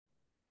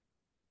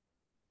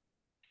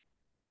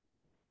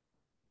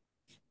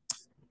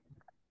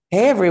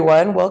Hey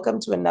everyone,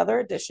 welcome to another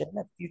edition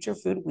of Future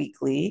Food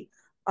Weekly.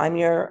 I'm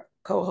your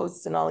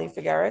co-host Sonali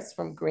Figueres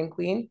from Green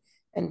Queen,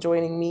 and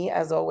joining me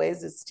as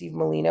always is Steve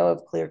Molino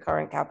of Clear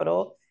Current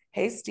Capital.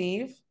 Hey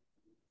Steve.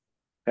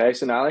 Hey,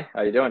 Sonali,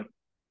 how you doing?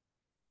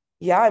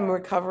 Yeah, I'm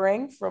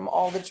recovering from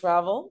all the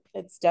travel.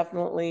 It's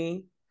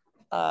definitely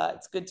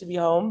it's good to be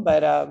home,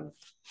 but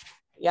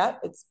yeah,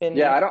 it's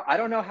Yeah, been I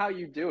don't know how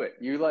you do it.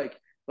 You like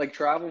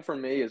travel for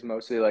me is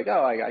mostly like,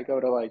 oh, I go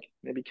to like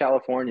maybe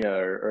California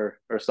or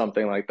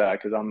something like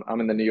that because I'm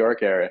in the New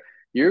York area.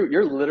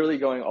 You're literally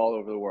going all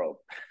over the world.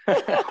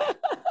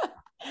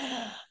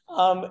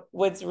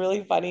 What's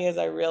really funny is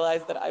I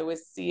realized that I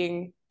was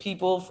seeing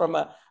people from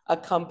a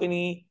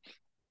company.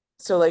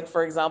 So, like,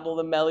 for example,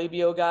 the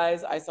Melibio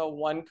guys, I saw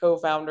one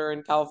co-founder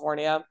in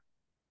California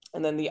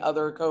and then the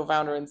other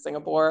co-founder in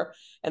Singapore,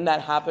 and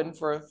that happened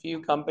for a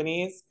few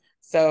companies.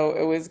 So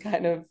it was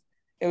kind of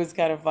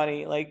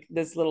funny, like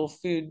this little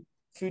food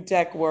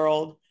tech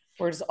world.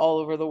 We're just all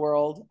over the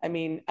world. I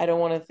mean, I don't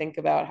want to think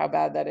about how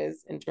bad that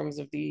is in terms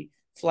of the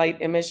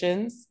flight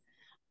emissions,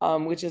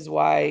 which is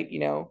why,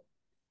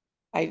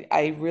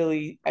 I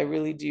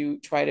really do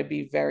try to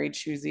be very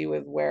choosy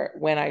with where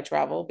when I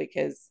travel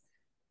because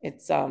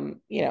it's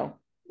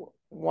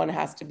one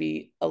has to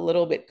be a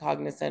little bit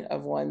cognizant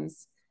of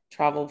one's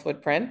travel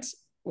footprint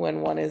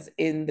when one is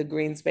in the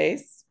green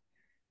space.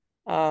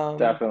 Um,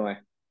 Definitely.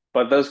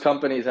 But those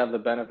companies have the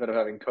benefit of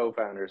having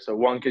co-founders. So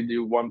one could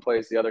do one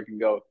place, the other can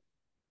go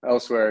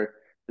elsewhere.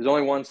 There's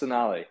only one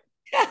Sonali.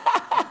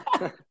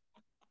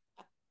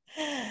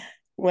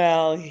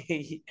 well,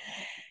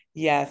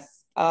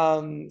 yes.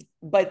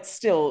 But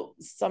still,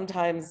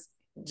 sometimes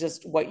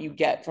just what you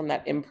get from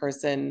that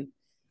in-person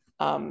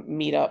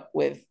meetup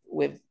with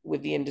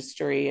the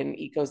industry and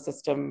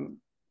ecosystem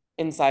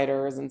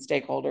insiders and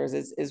stakeholders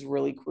is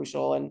really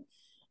crucial. And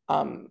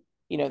um,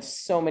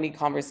 so many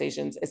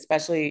conversations,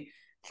 especially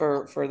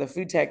for the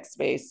food tech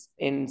space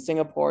in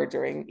Singapore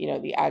during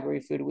the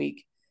Agri Food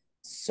Week.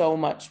 So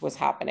much was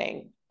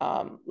happening.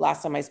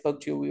 Last time I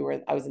spoke to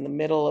you, I was in the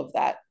middle of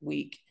that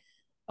week,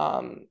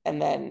 and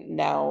then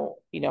now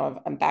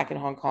I'm back in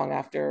Hong Kong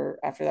after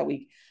that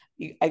week.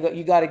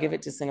 You got to give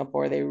it to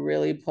Singapore. They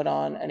really put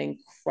on an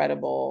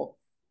incredible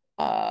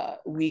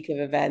week of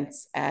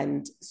events,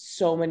 and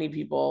so many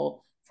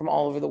people from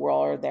all over the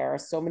world are there.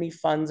 So many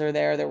funds are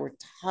there. There were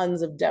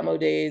tons of demo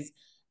days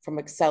from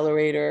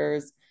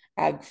accelerators,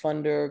 Ag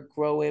Funder,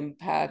 Grow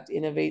Impact,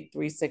 Innovate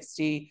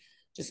 360,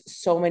 just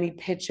so many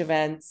pitch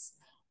events.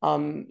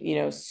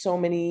 So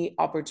many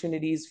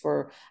opportunities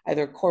for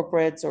either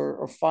corporates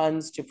or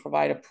funds to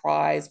provide a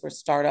prize for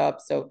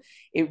startups. So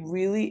it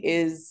really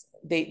is,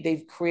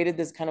 they've created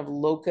this kind of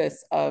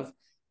locus of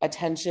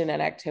attention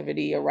and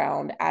activity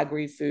around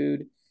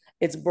agri-food.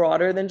 It's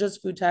broader than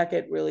just food tech.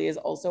 It really is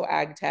also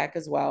ag tech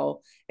as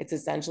well. It's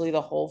essentially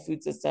the whole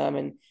food system.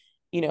 And,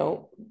 you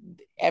know,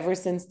 ever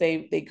since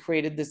they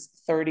created this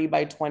 30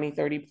 by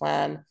 2030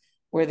 plan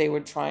where they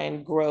would try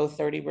and grow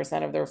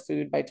 30% of their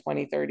food by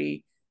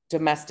 2030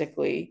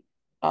 domestically,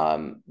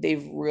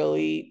 they've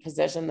really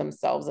positioned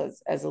themselves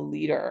as a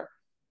leader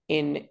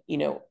in,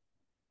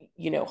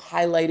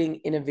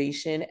 highlighting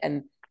innovation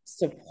and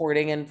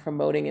supporting and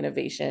promoting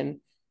innovation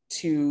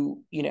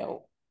to,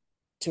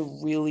 to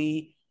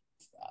really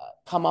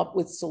come up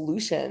with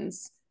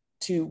solutions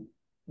to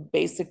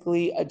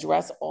basically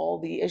address all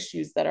the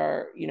issues that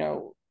are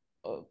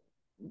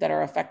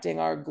affecting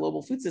our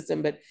global food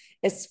system, but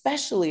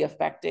especially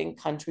affecting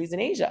countries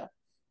in Asia,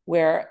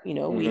 where we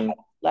have Hmm.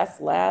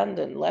 less land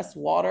and less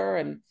water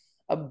and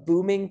a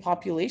booming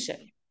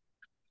population.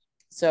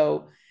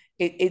 So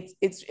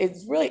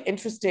it's really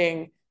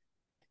interesting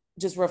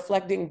just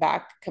reflecting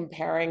back,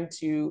 comparing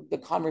to the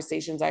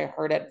conversations I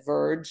heard at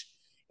Verge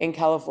in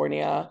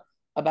California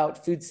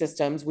about food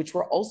systems, which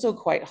were also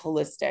quite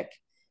holistic.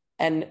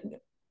 And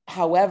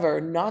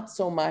however, not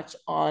so much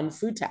on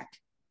food tech.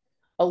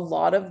 A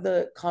lot of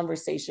the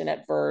conversation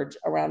at Verge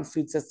around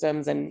food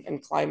systems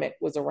and climate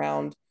was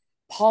around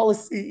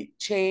policy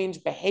change,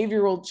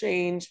 behavioral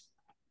change,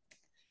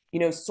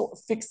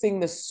 fixing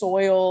the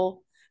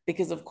soil,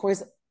 because of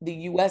course the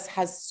US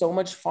has so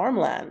much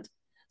farmland.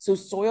 So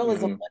soil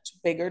is a Hmm. much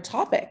bigger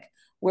topic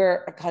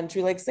where a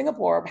country like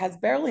Singapore has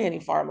barely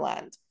any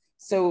farmland.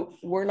 So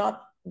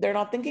they're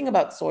not thinking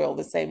about soil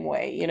the same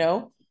way.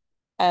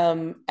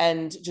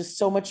 And just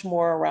so much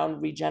more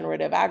around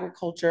regenerative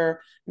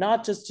agriculture,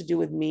 not just to do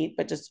with meat,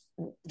 but just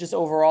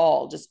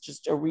overall,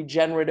 just a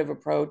regenerative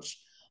approach,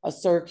 a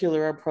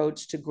circular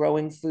approach to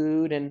growing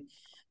food. And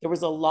there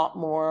was a lot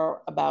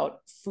more about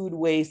food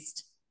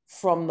waste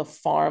from the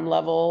farm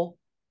level.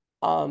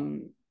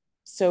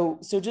 So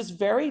just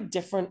very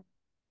different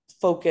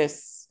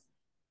focus,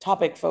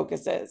 topic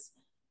focuses.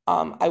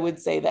 I would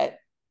say that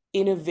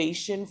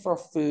innovation for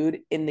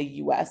food in the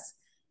US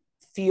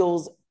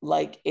feels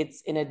like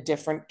it's in a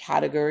different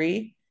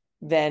category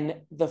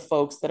than the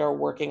folks that are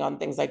working on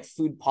things like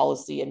food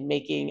policy and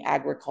making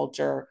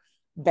agriculture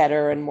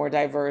better and more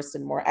diverse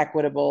and more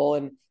equitable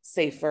and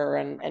safer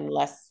and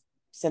less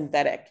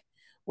synthetic.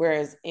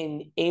 Whereas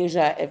in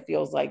Asia, it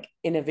feels like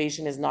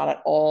innovation is not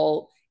at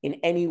all in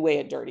any way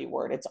a dirty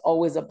word. It's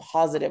always a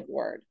positive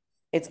word.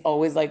 It's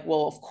always like,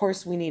 well, of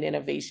course we need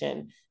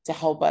innovation to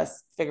help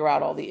us figure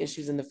out all the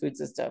issues in the food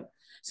system.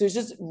 So it's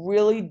just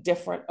really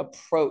different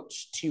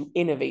approach to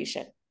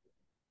innovation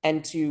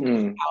and to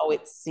Mm. how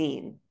it's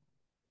seen.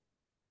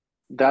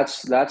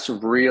 That's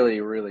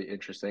really really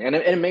interesting, and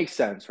it makes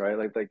sense, right?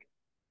 Like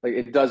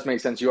it does make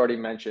sense. You already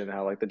mentioned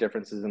how like the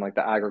differences in like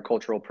the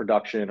agricultural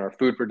production or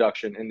food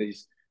production in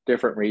these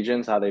different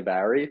regions, how they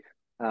vary,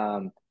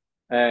 um,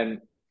 and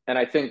and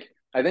I think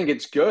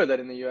it's good that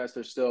in the U.S.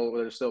 there's still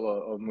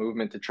a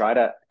movement to try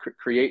to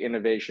create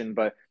innovation,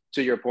 but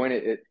to your point,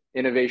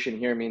 innovation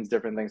here means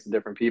different things to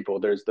different people.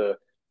 There's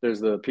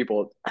the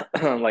people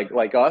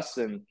like us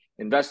and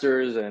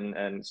investors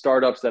and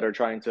startups that are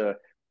trying to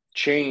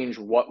change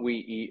what we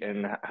eat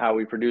and how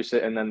we produce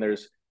it. And then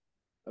there's,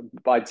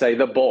 I'd say,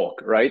 the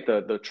bulk, right?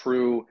 The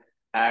true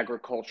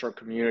agriculture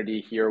community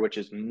here, which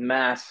is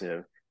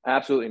massive,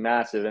 absolutely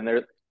massive. And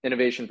their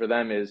innovation for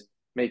them is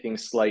making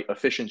slight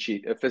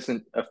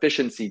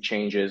efficiency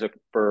changes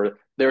for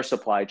their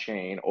supply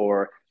chain,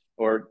 or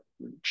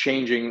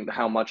changing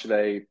how much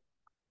they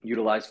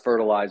utilize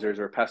fertilizers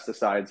or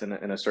pesticides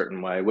in a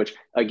certain way, which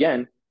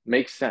again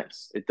makes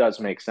sense. It does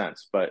make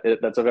sense, but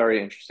that's a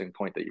very interesting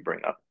point that you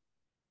bring up.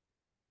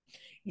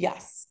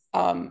 Yes.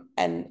 And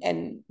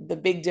the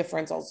big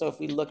difference also, if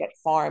we look at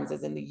farms,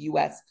 as in the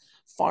US,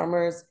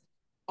 farmers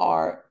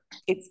are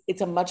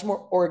it's a much more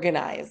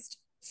organized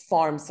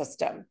farm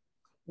system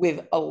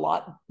with a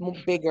lot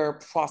bigger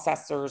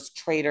processors,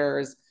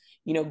 traders,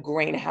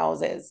 grain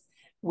houses.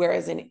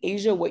 Whereas in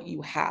Asia, what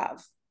you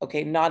have,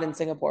 okay, not in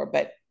Singapore,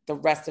 but the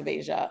rest of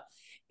Asia,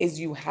 is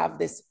you have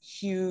this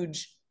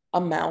huge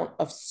amount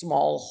of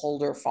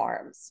smallholder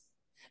farms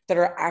that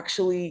are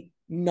actually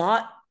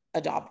not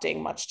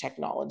adopting much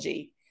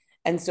technology.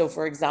 And so,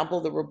 for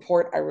example, the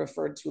report I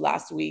referred to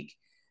last week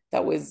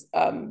that was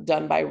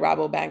done by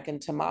Rabobank and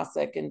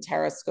Temasek and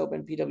Terrascope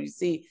and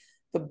PwC,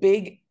 the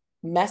big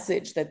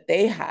message that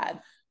they had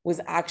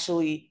was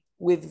actually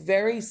with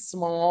very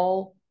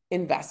small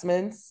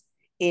investments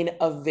in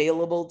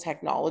available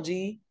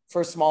technology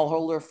for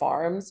smallholder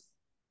farms,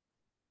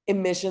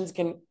 emissions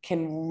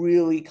can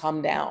really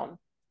come down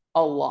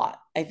a lot.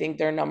 I think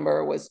their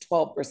number was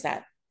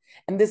 12%.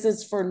 And this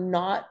is for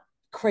not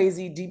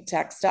crazy deep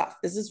tech stuff.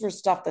 This is for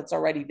stuff that's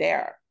already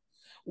there.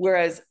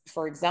 Whereas,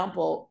 for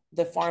example,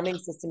 the farming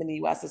system in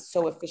the US is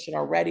so efficient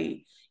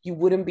already, you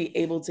wouldn't be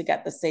able to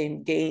get the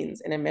same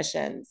gains in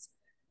emissions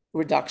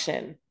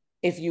reduction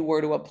if you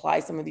were to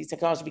apply some of these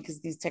technologies,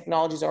 because these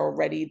technologies are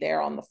already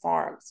there on the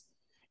farms.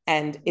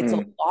 And it's a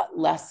Mm, lot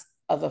less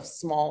of a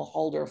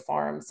smallholder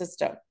farm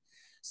system.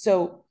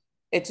 So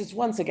it's just,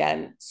 once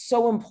again,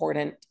 so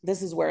important.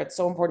 This is where it's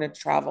so important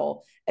to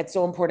travel. It's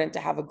so important to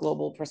have a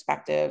global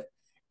perspective.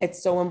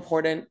 It's so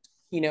important,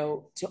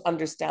 to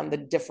understand the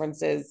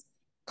differences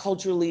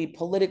culturally,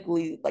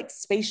 politically, like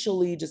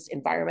spatially, just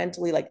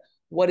environmentally, like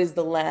what is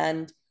the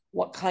land?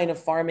 What kind of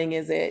farming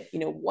is it?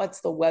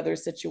 What's the weather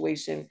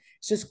situation?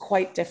 It's just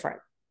quite different.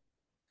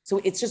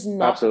 So it's just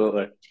not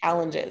absolutely.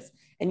 challenges.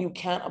 And you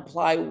can't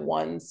apply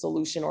one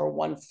solution or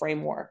one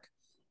framework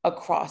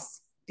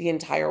across the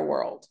entire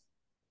world.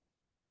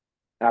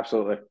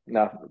 Absolutely.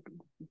 No,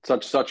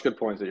 such good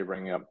points that you're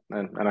bringing up,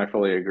 and I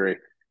fully agree.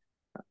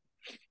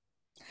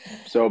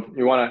 So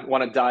you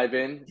want to dive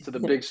in to the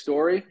big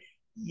story?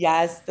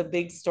 Yes, the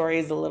big story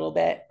is a little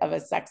bit of a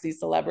sexy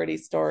celebrity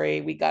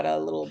story. We got a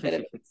little bit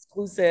of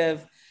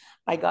exclusive.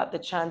 I got the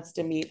chance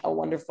to meet a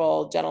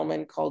wonderful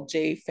gentleman called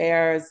Jay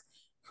Fairs,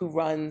 who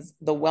runs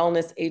the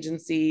wellness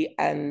agency.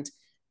 And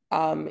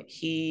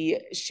he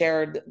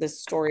shared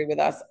this story with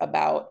us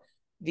about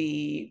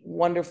the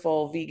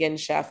wonderful vegan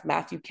chef,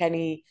 Matthew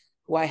Kenny,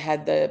 who I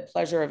had the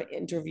pleasure of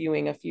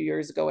interviewing a few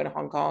years ago in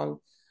Hong Kong,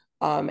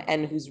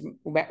 and whose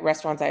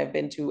restaurants I have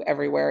been to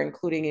everywhere,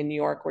 including in New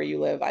York, where you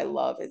live. I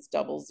love his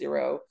Double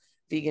Zero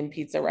vegan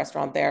pizza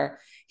restaurant there.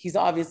 He's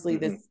obviously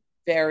Hmm.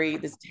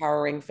 this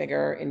towering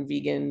figure in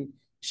vegan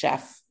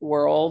chef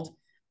world.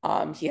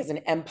 He has an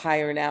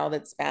empire now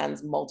that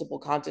spans multiple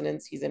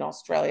continents. He's in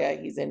Australia.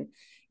 He's in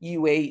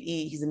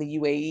UAE. He's in the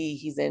UAE.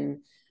 He's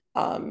in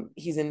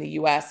the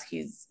US.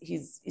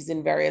 He's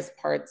in various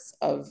parts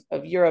of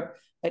Europe.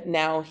 But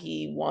now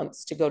he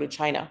wants to go to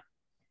China,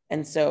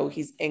 and so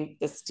he's inked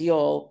this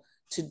deal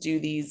to do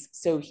these.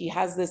 So he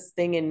has this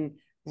thing in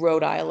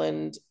Rhode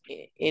Island,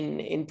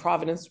 in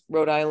Providence,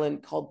 Rhode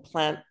Island, called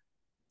Plant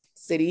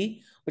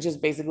City, which is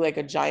basically like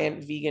a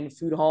giant vegan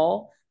food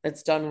hall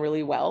that's done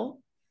really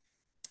well.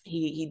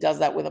 He does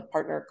that with a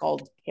partner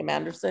called Kim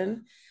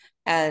Anderson,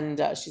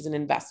 and she's an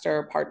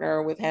investor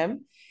partner with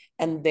him.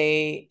 And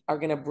they are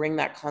going to bring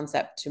that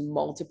concept to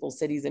multiple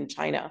cities in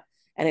China.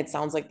 And it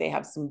sounds like they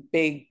have some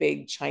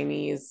big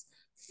Chinese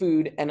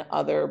food and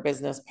other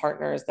business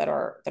partners that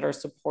are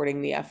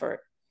supporting the effort.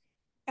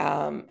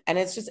 And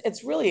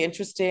it's really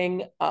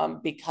interesting,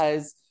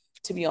 because,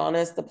 to be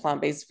honest, the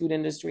plant-based food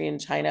industry in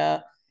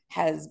China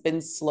has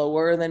been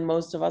slower than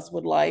most of us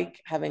would like,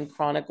 having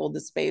chronicled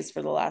the space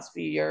for the last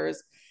few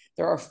years.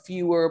 There are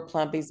fewer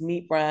plant-based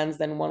meat brands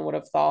than one would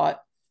have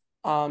thought.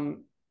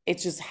 It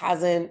just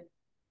hasn't,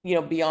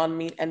 Beyond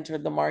Meat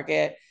entered the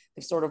market.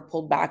 They've sort of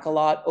pulled back a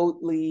lot.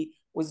 Oatly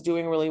was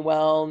doing really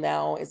well,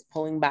 now is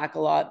pulling back a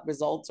lot.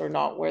 Results are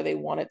not where they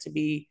want it to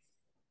be.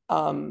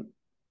 Um,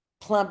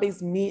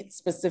 Plant-based meat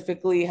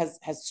specifically has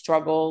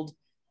struggled.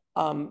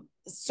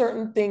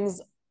 Certain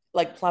things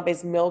like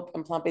plant-based milk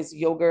and plant-based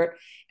yogurt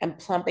and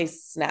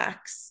plant-based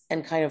snacks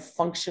and kind of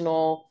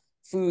functional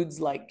foods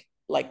like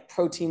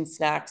protein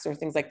snacks or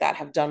things like that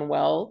have done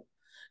well.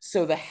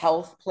 So the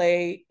health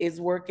play is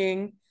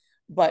working,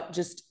 but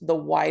just the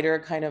wider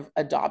kind of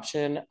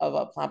adoption of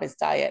a plant-based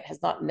diet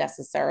has not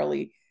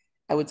necessarily,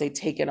 I would say,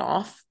 taken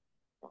off.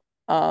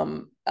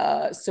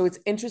 So it's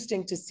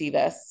interesting to see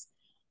this,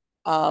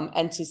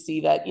 and to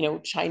see that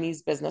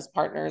Chinese business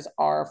partners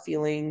are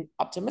feeling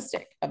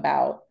optimistic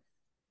about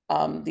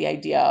the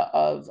idea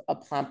of a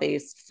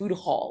plant-based food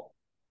hall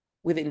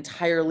with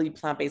entirely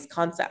plant-based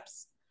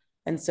concepts.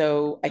 And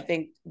so I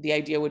think the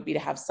idea would be to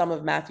have some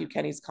of Matthew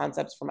Kenny's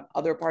concepts from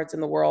other parts in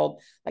the world,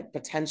 like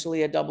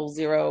potentially a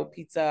 00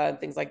 pizza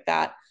and things like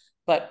that.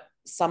 But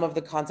some of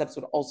the concepts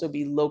would also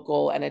be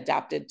local and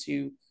adapted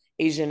to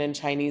Asian and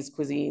Chinese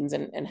cuisines,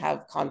 and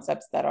have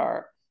concepts that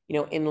are,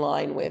 in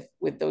line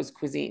with those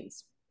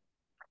cuisines.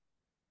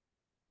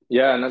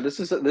 Yeah, no, this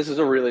is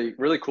a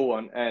really cool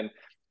one, and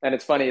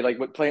it's funny like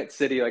with Plant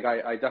City, like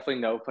I definitely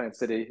know Plant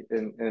City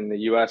in the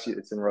U.S.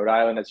 It's in Rhode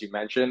Island, as you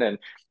mentioned, and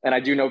I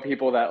do know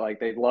people that like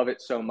they love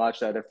it so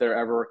much that if they're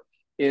ever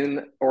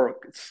in or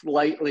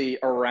slightly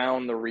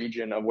around the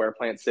region of where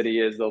Plant City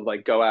is, they'll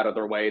like go out of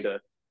their way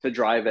to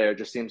drive there. It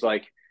just seems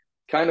like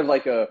kind of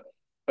like a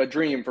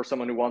dream for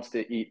someone who wants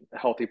to eat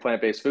healthy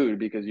plant-based food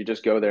because you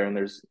just go there and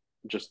there's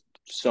just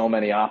so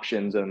many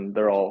options and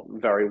they're all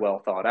very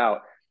well thought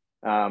out.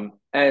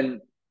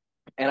 And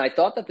I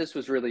thought that this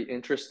was really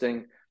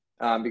interesting,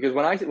 because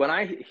when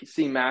I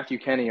see Matthew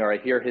Kenny or I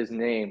hear his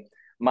name,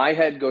 my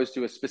head goes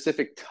to a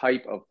specific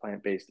type of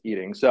plant based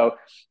eating. So,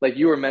 like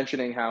you were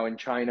mentioning, how in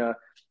China,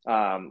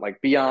 like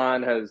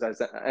Beyond has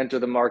entered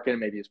the market and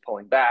maybe is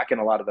pulling back,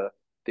 and a lot of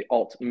the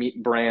alt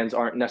meat brands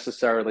aren't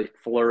necessarily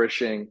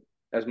flourishing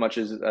as much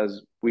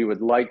as we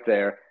would like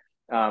there.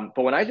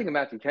 But when I think of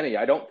Matthew Kenny,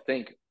 I don't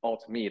think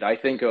alt meat. I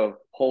think of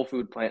whole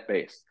food plant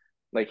based.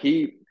 Like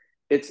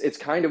it's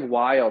kind of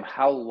wild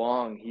how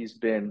long he's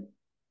been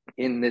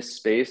in this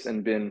space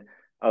and been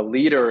a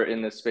leader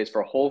in this space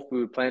for whole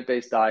food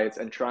plant-based diets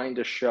and trying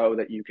to show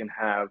that you can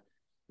have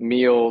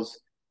meals,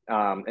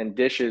 and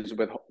dishes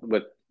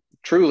with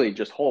truly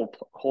just whole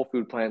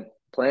food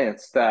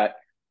plants that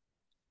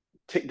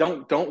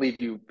don't leave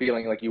you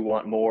feeling like you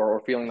want more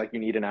or feeling like you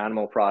need an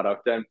animal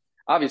product. And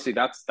obviously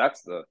that's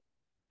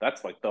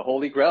like the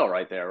holy grail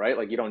right there, right?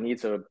 Like you don't need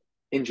to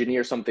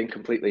engineer something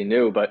completely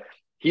new, but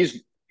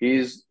he's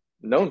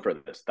known for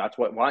this. That's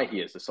why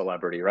he is a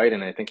celebrity, right?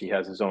 And I think he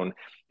has his own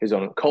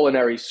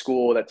culinary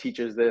school that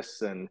teaches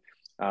this, and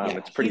Yeah,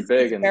 it's pretty he's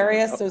big. And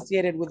very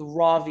associated with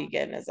raw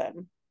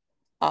veganism.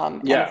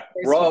 And of yeah, course,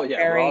 he's raw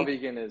very,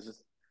 vegan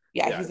is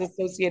yeah, yeah. he's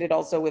associated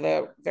also with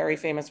a very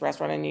famous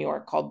restaurant in New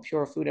York called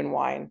Pure Food and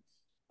Wine.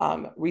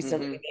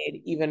 Recently Hmm.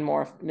 made even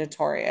more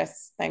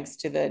notorious thanks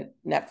to the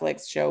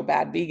Netflix show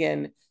Bad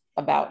Vegan,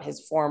 about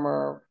his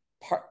former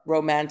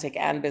romantic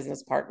and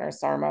business partner,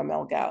 Sarma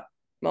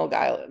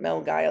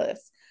Melgilis.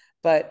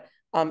 But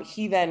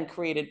he then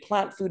created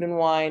Plant Food and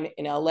Wine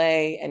in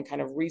LA and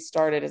kind of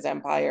restarted his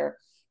empire.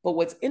 But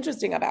what's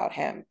interesting about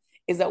him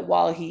is that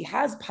while he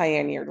has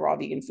pioneered raw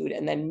vegan food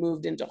and then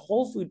moved into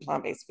whole food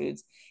plant-based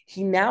foods,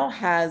 he now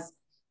has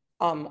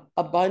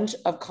a bunch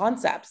of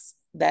concepts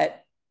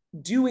that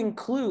do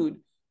include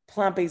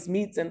plant-based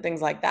meats and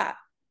things like that.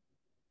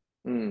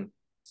 Mm.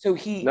 So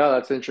No,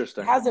 that's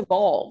interesting. has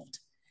evolved,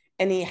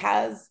 and he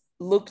has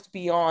looked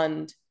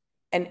beyond,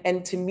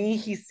 and to me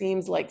he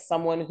seems like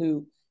someone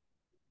who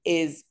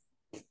is,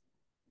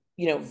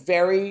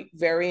 very,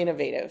 very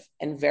innovative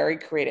and very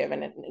creative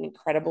and an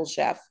incredible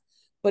chef,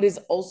 but is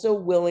also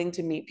willing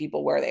to meet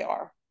people where they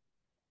are.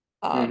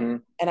 Hmm.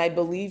 And I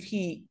believe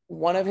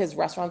one of his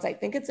restaurants, I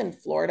think it's in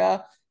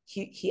Florida,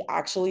 he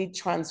actually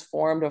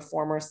transformed a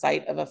former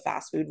site of a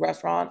fast food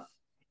restaurant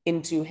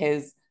into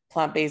his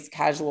plant-based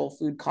casual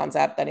food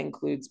concept that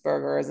includes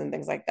burgers and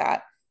things like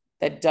that,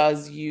 that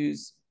does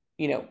use,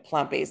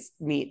 plant-based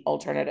meat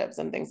alternatives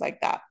and things like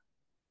that.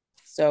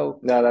 So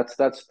No,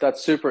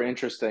 that's super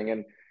interesting,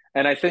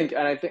 and I think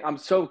I'm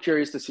so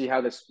curious to see how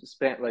this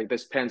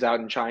pans out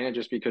in China,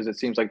 just because it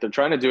seems like they're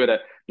trying to do it at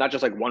not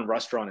just like one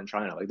restaurant in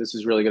China. Like this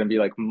is really going to be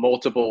like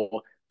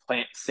multiple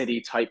Plant City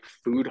type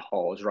food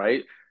halls,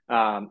 right?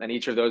 And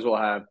each of those will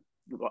have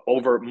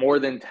over more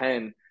than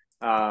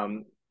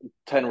um,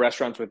 10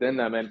 restaurants within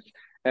them,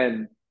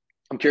 and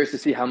I'm curious to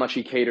see how much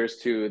he caters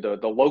to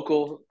the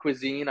local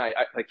cuisine. I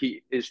like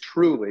he is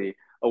truly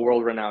a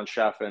world renowned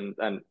chef, and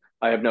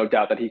I have no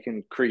doubt that he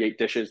can create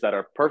dishes that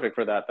are perfect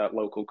for that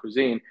local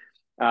cuisine.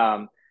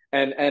 Um,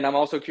 and I'm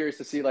also curious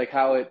to see like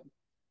how it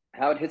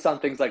hits on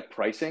things like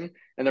pricing.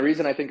 And the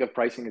reason I think of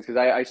pricing is because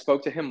I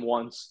spoke to him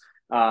once,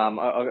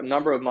 a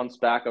number of months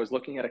back. I was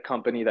looking at a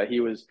company that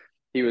he was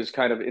he was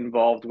kind of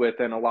involved with,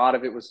 and a lot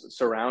of it was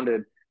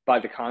surrounded by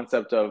the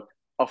concept of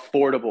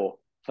affordable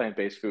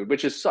plant-based food,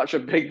 which is such a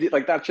big deal.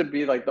 Like that should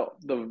be like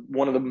the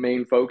one of the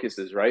main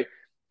focuses, right?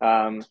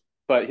 Um,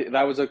 but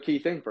that was a key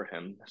thing for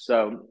him.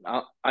 So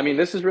I mean,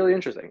 this is really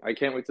interesting. I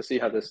can't wait to see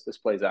how this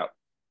plays out.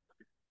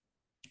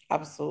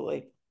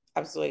 Absolutely.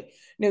 Absolutely.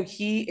 No,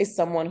 he is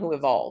someone who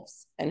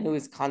evolves and who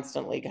is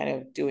constantly kind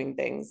of doing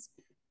things,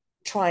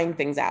 trying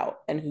things out,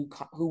 and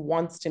who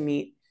wants to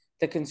meet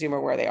the consumer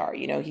where they are.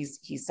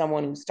 He's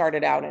someone who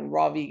started out in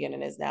raw vegan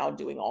and is now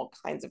doing all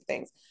kinds of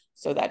things.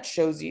 So that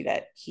shows you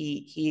that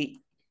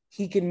he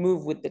can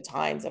move with the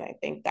times, and I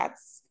think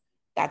that's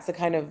the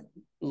kind of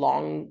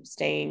long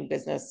staying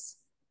business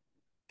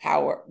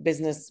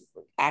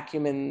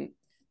acumen.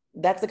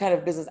 That's the kind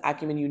of business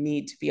acumen you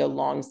need to be a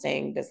long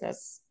staying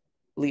business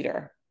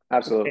leader, which I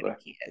Absolutely. think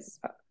he is.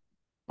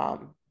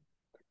 Um,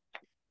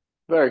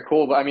 Very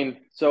cool. But I mean,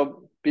 so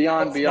what's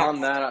beyond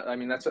next? that, I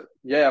mean,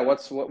 yeah.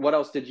 What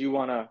else did you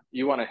wanna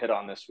hit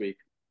on this week?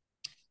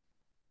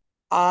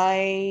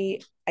 I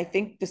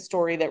think the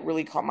story that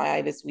really caught my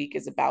eye this week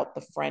is about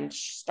the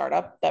French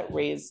startup that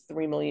raised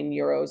 3 million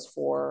euros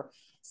for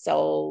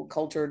cell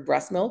cultured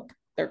breast milk.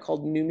 They're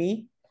called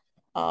Numi.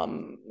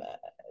 Um,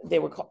 they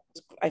were called,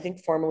 I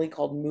think, formerly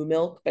called Moo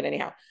Milk, but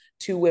anyhow,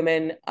 two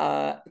women.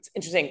 It's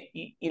interesting.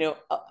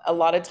 A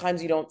lot of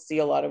times you don't see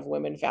a lot of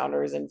women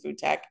founders in food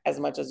tech as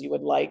much as you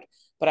would like,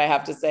 but I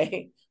have to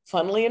say,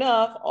 funnily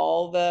enough,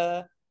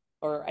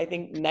 or I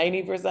think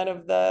 90%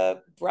 of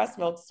the breast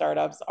milk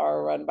startups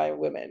are run by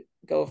women.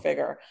 Go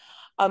figure.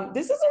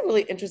 This is a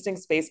really interesting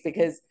space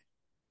because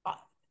uh,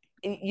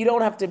 you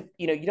don't have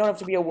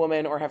to be a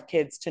woman or have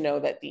kids to know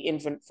that the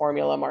infant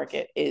formula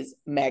market is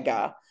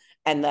mega,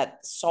 and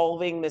that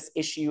solving this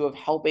issue of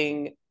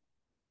helping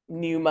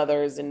new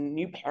mothers and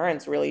new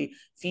parents really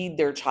feed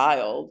their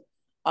child,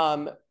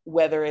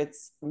 whether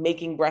it's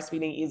making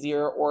breastfeeding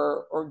easier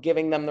or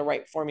giving them the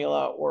right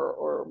formula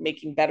or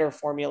making better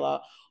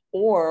formula,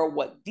 or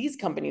what these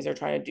companies are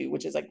trying to do,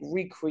 which is like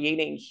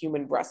recreating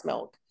human breast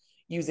milk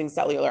using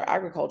cellular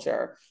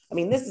agriculture. I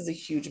mean, this is a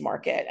huge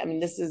market. I mean,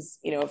 this is,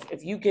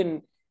 if you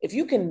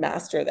can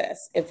master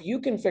this, if you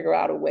can figure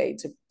out a way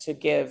to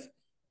give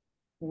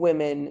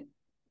women,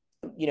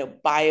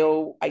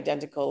 bio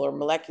identical or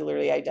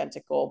molecularly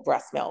identical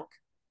breast milk,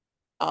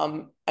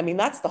 I mean,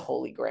 that's the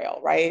holy grail,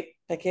 right?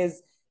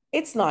 Because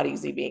it's not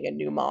easy being a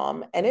new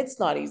mom, and it's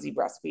not easy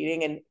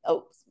breastfeeding. And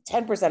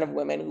 10% of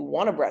women who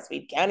want to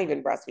breastfeed can't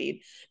even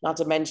breastfeed, not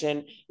to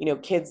mention,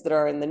 kids that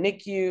are in the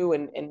NICU,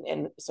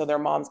 and so their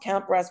moms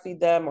can't breastfeed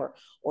them,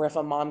 or if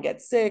a mom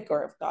gets sick,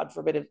 or if, God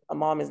forbid, if a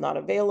mom is not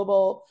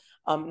available,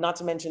 not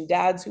to mention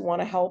dads who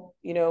want to help,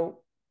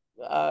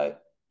 uh,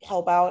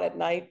 help out at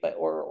night, but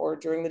or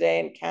during the day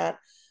and can't.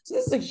 So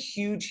this is a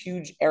huge,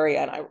 huge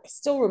area. And I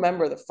still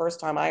remember the first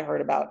time I heard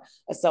about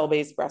a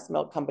cell-based breast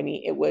milk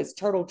company, it was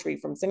Turtle Tree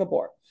from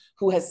Singapore,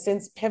 who has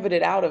since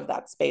pivoted out of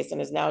that space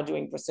and is now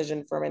doing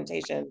precision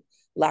fermentation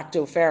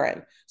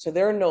lactoferrin. So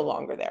they're no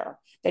longer there.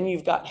 Then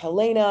you've got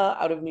Helena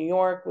out of New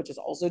York, which is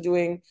also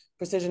doing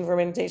precision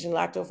fermentation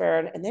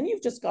lactoferrin. And then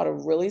you've just got a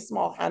really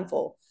small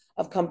handful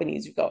of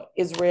companies. You've got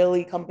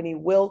Israeli company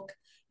Wilk,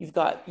 you've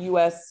got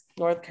US,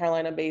 North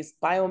Carolina based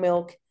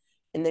Biomilk,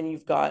 and then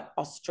you've got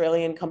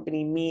Australian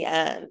company Me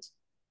and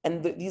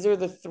these are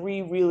the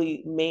three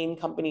really main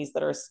companies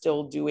that are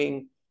still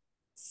doing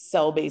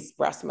cell-based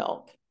breast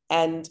milk.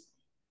 And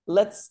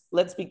let's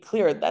be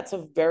clear, that's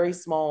a very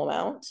small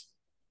amount,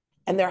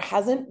 and there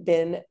hasn't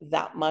been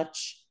that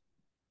much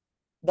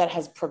that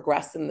has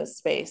progressed in this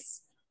space.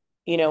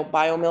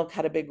 Biomilk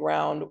had a big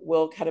round,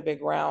 Wilk had a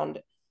big round,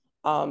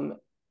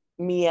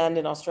 Me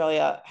in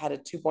Australia had a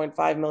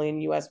 2.5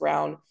 million US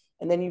round,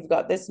 and then you've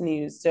got this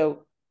news.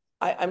 So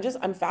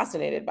I'm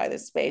fascinated by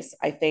this space.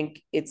 I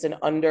think it's an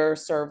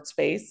underserved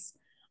space.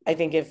 I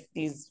think if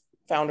these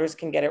founders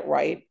can get it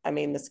right, I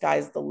mean, the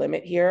sky's the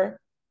limit here.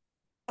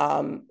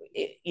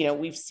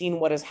 We've seen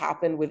what has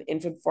happened with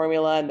infant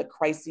formula and the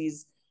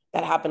crises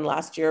that happened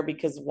last year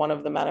because one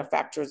of the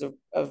manufacturers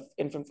of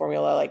infant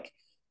formula like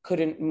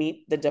couldn't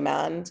meet the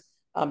demand,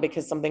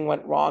 because something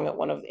went wrong at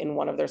one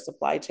of their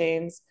supply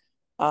chains,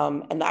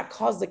 and that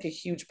caused like a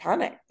huge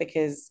panic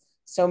because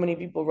so many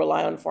people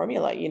rely on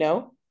formula.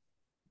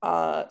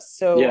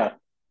 So Yeah.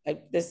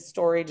 this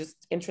story just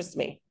interests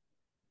me.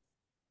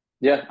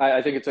 Yeah,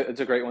 I think it's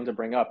a great one to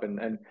bring up,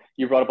 and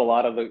you brought up a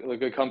lot of the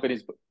good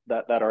companies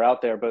that are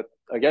out there. But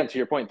again, to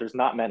your point, there's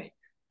not many,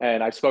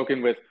 and I've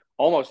spoken with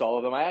almost all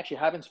of them. I actually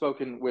haven't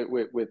spoken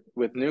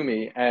with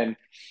Numi, and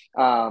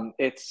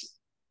it's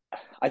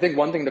I think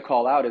one thing to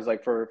call out is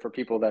like for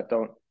people that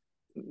don't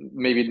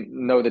maybe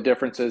know the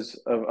differences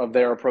of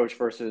their approach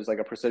versus like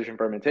a precision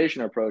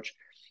fermentation approach.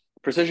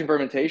 Precision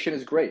fermentation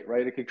is great,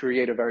 right? It could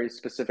create a very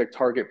specific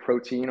target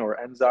protein or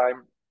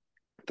enzyme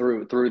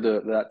through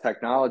that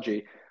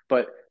technology.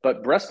 But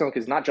breast milk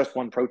is not just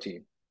one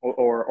protein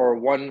or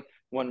one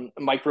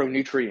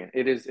micronutrient.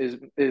 It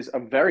is a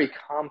very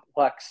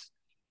complex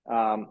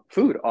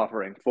food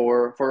offering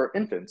for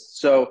infants.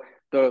 So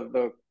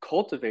the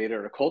cultivated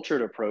or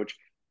cultured approach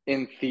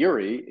in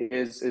theory,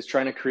 is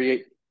trying to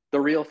create the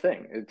real thing,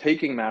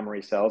 taking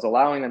mammary cells,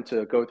 allowing them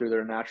to go through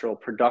their natural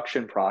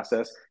production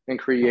process and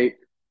create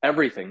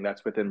everything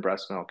that's within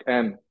breast milk.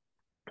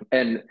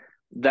 And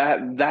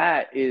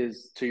that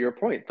is, to your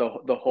point,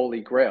 the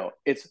holy grail.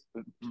 It's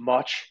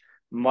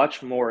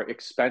much more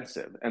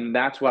expensive, and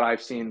that's what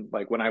I've seen.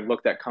 Like when I've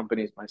looked at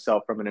companies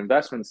myself from an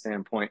investment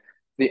standpoint,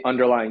 the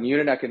underlying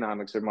unit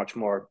economics are much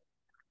more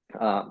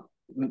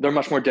they're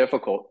much more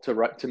difficult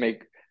to make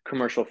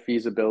commercial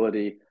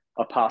feasibility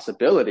a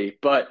possibility.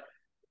 But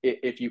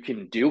if you can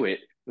do it,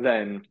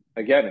 then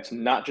again, it's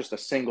not just a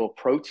single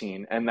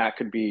protein, and that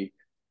could be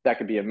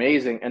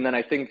amazing. And then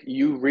I think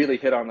you really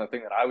hit on the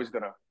thing that I was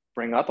going to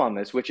bring up on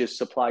this, which is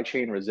supply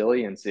chain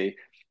resiliency.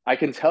 I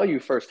can tell you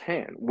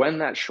firsthand when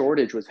that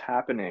shortage was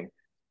happening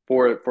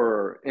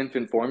for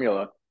infant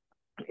formula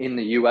in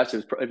the U.S.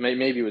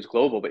 Maybe it was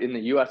global, but in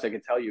the U.S. I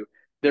could tell you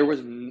there was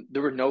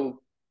there were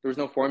no there was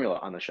no formula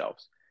on the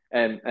shelves,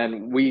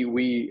 and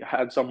we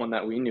had someone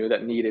that we knew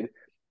that needed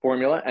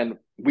formula, and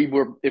we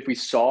were if we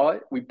saw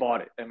it, we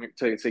bought it and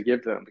to give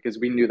to them because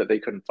we knew that they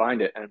couldn't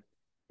find it. And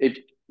if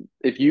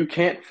if you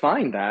can't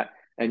find that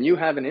and you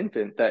have an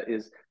infant that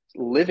is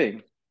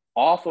living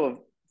off of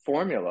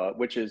formula,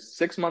 which is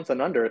 6 months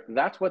and under,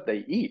 that's what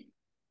they eat.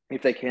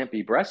 If they can't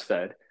be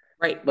breastfed,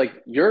 Right. like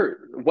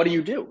what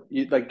do?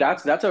 Like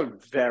that's a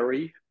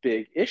very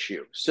big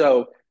issue.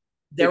 So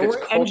There if it's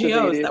were NGOs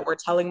cultivated, that were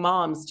telling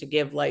moms to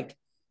give like,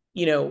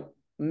 you know,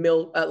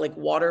 milk, like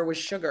water with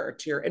sugar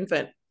to your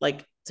infant,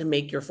 like to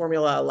make your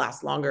formula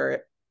last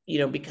longer,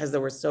 because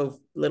there was so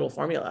little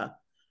formula.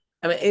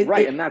 I mean,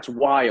 right, and that's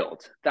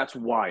wild. That's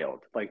wild.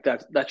 Like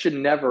that should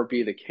never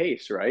be the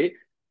case, right?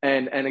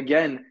 And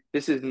again,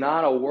 this is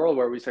not a world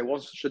where we say,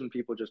 well, shouldn't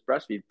people just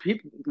breastfeed?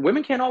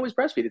 Women can't always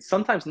breastfeed. It's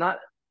sometimes not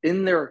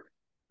in their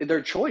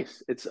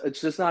choice.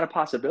 It's just not a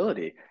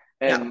possibility.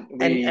 Yeah,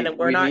 And and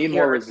we're we not need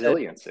more here to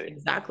resiliency.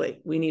 exactly.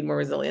 We need more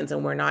resilience,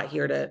 and we're not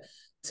here to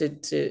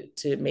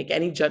make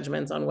any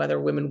judgments on whether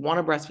women want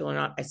to breastfeed or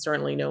not. I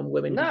certainly know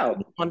women who No,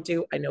 didn't want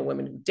to. I know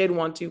women who did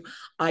want to.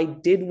 I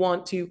did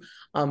want to,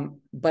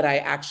 but I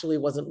actually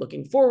wasn't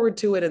looking forward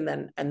to it. And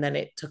then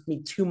it took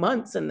me 2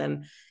 months, and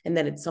then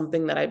it's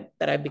something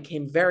that I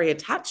became very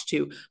attached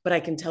to. But I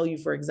can tell you,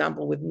 for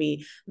example, with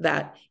me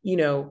that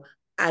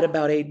at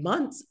about 8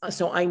 months.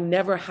 So I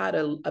never had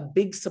a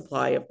big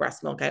supply of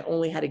breast milk. I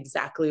only had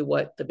exactly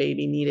what the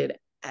baby needed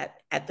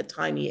at the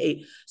time he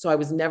ate. So I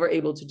was never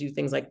able to do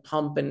things like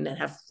pump and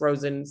have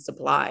frozen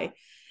supply.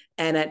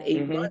 And at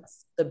eight hmm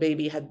months, the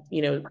baby had,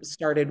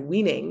 started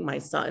weaning my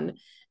son.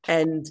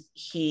 And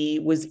he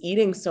was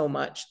eating so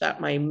much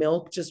that my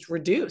milk just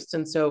reduced.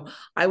 And so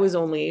I was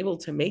only able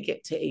to make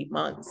it to 8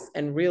 months.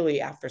 And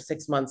really, after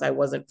 6 months, I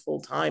wasn't full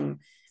time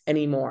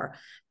anymore.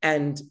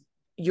 And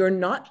you're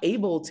not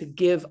able to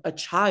give a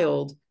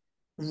child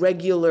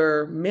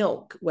regular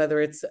milk, whether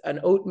it's an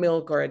oat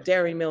milk or a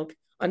dairy milk,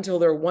 until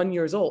they're 1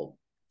 years old.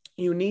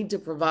 You need to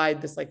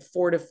provide this like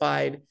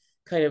fortified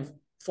kind of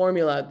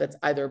formula that's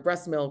either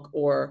breast milk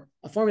or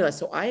a formula.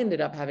 So I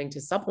ended up having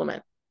to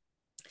supplement,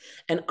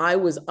 and I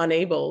was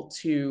unable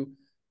to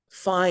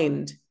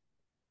find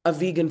a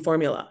vegan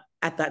formula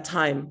at that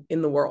time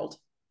in the world.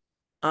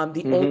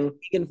 The only hmm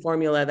vegan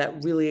formula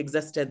that really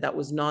existed that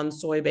was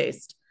non-soy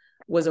based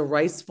was a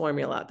rice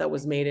formula that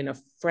was made in a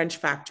French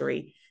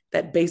factory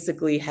that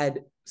basically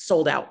had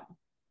sold out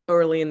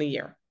early in the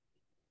year.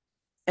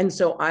 And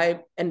so I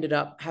ended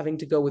up having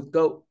to go with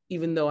goat,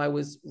 even though I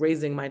was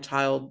raising my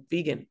child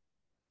vegan.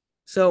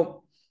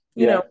 So,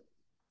 you know,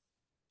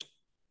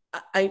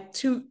 Yeah.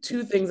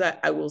 two things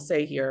I will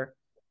say here.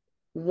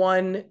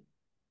 One,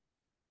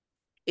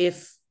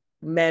 if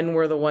men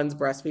were the ones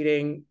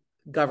breastfeeding,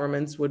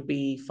 governments would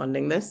be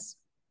funding this.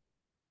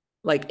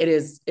 Like it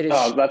is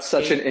Oh, that's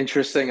such an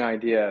interesting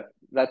idea.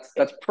 That's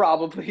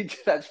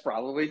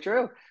probably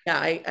true.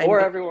 yeah, Or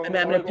I'm everyone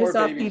going to or piss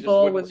off babies just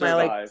people wouldn't with my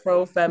like survive.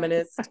 pro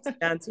feminist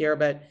stance here,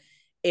 but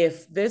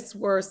if this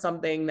were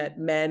something that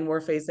men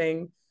were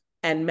facing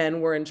and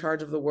men were in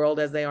charge of the world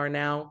as they are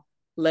now,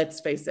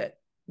 let's face it,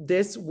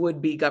 this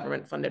would be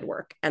government funded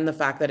work. And the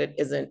fact that it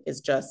isn't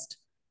is just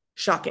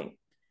shocking.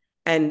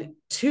 And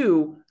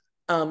two,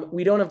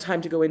 we don't have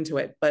time to go into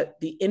it, but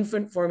the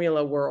infant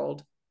formula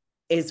world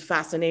is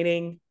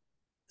fascinating,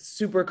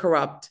 super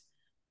corrupt,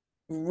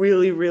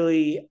 really,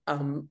 really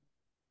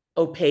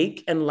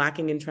opaque and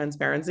lacking in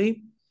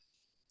transparency.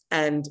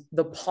 And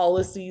the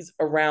policies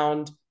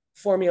around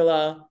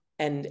formula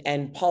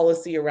and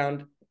policy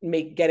around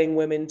getting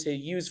women to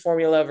use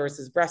formula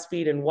versus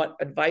breastfeed, and what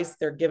advice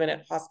they're given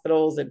at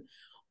hospitals, and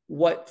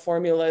what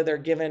formula they're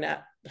given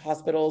at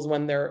hospitals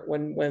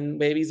when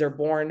babies are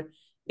born,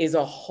 is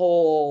a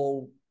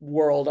whole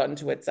world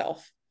unto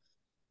itself.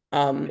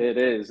 It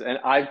is, and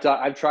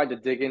I've tried to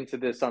dig into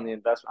this on the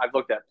investment. I've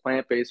looked at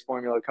plant-based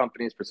formula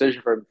companies,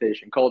 precision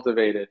fermentation,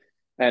 cultivated,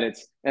 and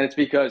it's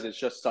because it's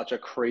just such a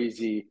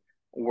crazy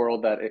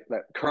world that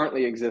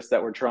currently exists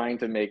that we're trying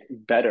to make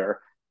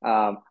better.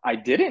 I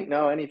didn't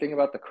know anything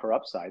about the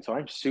corrupt side, so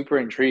I'm super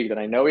intrigued. And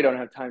I know we don't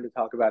have time to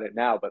talk about it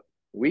now, but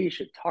we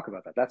should talk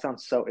about that. That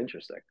sounds so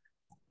interesting.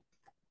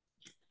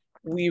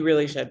 We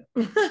really should.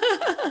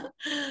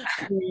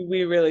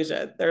 We really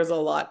should. There's a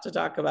lot to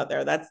talk about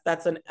there.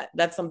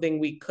 That's something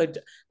we could,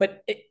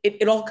 but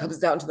it all comes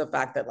down to the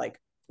fact that like,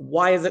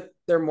 why is it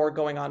there more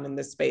going on in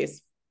this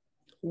space?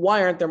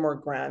 Why aren't there more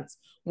grants?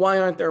 Why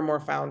aren't there more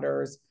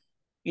founders?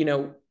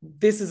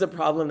 This is a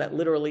problem that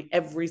literally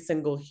every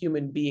single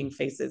human being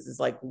faces, is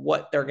like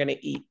what they're going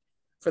to eat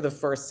for the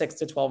first 6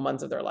 to 12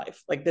 months of their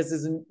life. Like this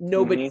is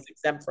nobody's Hmm.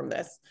 exempt from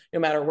this, no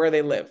matter where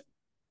they live,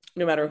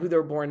 no matter who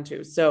they're born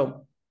to.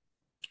 So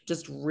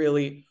just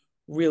really,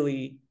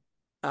 really,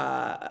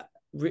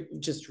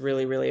 just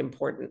really, really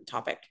important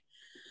topic.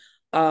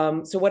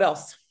 So what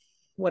else?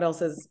 What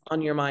else is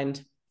on your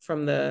mind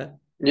from the?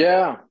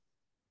 Yeah.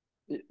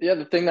 Yeah,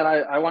 the thing that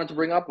I wanted to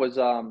bring up was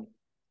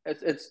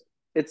it's it's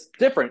it's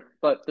different,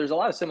 but there's a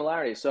lot of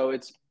similarities. So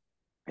it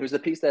was the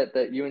piece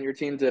that you and your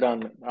team did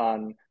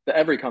on the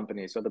Every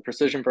Company, so the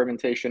precision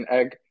fermentation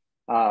egg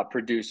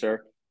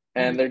producer,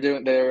 and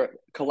they're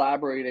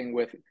collaborating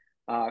with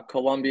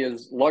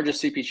Colombia's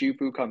largest CPG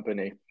food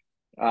company,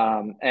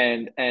 um,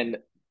 and and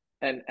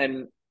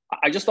and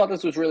I just thought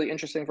this was really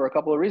interesting for a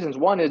couple of reasons.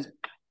 One is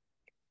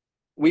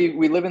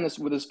we live in this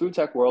food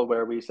tech world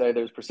where we say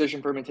there's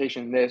precision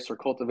fermentation this or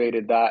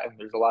cultivated that, and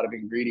there's a lot of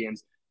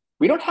ingredients.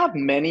 We don't have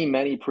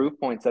many proof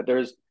points that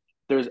there's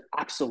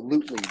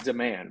absolutely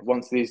demand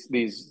once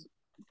these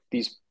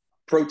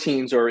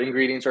proteins or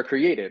ingredients are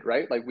created,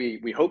 right? Like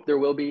we hope there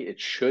will be.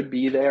 It should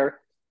be there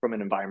from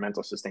an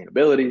environmental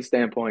sustainability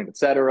standpoint, et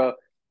cetera.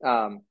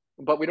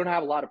 But we don't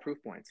have a lot of proof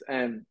points,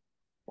 and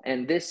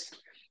this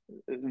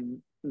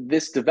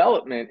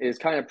development is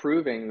kind of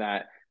proving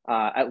that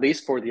at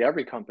least for the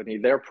Every Company,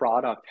 their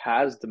product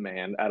has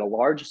demand at a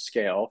large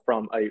scale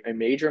from a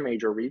major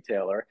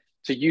retailer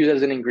to use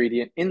as an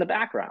ingredient in the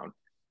background,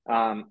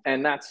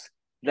 and that's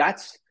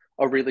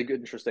a really good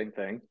interesting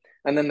thing.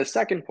 And then the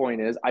second point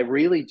is, I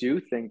really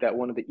do think that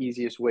one of the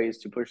easiest ways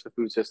to push the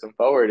food system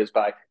forward is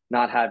by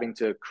not having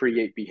to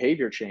create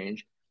behavior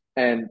change.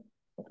 And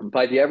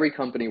by the Every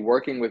Company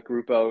working with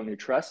Grupo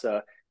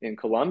Nutresa in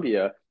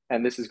Colombia,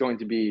 and this is going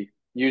to be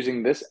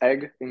using this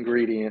egg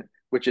ingredient,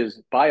 which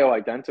is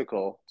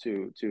bioidentical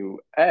to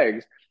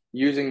eggs,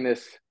 using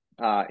this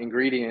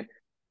ingredient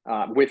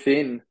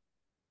within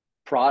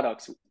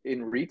products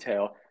in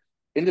retail,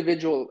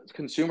 individual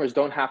consumers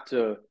don't have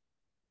to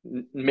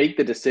make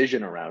the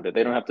decision around it.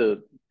 They don't have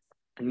to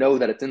know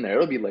that it's in there.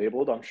 It'll be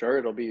labeled, I'm sure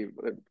it'll be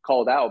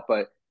called out,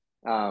 but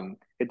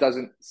it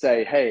doesn't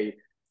say, hey,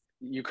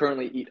 you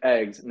currently eat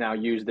eggs, now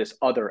use this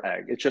other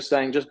egg. It's just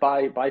saying just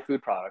buy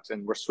food products,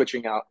 and we're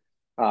switching out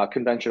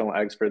conventional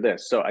eggs for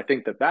this. So I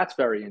think that that's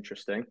very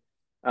interesting.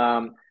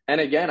 And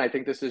again, I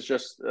think this is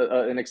just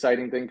an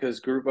exciting thing because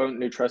Grupo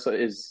Nutresa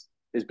is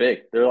big.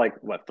 They're like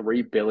what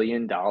 $3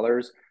 billion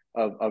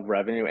of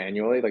revenue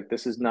annually. Like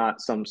this is not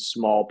some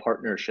small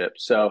partnership.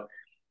 So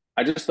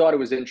I just thought it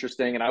was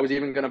interesting, and I was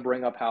even going to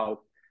bring up how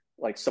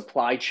like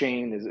supply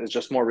chain is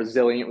just more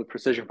resilient with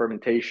precision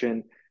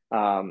fermentation.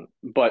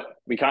 But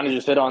we kind of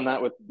just hit on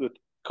that with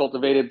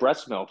cultivated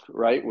breast milk,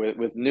 right?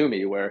 With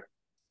Numi, where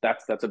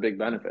that's a big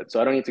benefit. So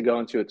I don't need to go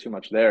into it too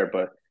much there,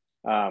 but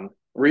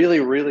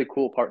really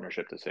cool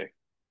partnership to see.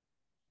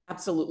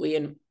 Absolutely.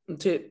 And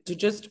to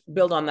just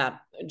build on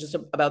that, just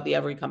about the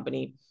Every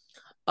Company,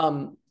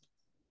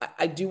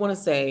 I do want to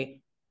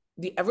say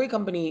the Every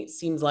Company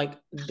seems like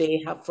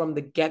they have from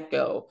the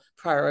get-go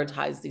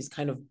prioritized these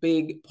kind of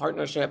big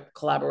partnership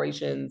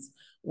collaborations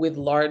with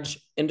large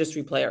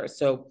industry players.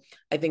 So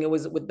I think it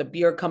was with the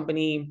beer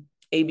company,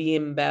 AB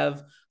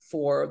InBev,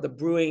 for the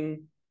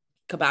brewing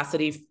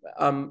capacity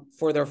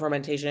for their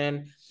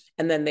fermentation.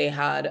 And then they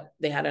had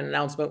an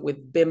announcement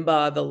with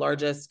Bimba, the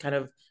largest kind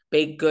of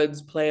baked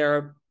goods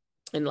player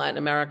in Latin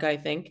America, I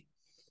think,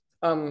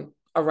 around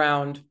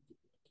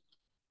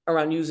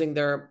using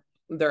their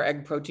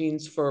egg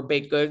proteins for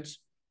baked goods.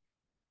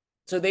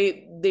 So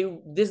they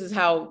this is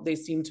how they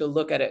seem to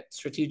look at it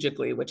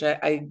strategically, which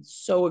I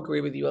so agree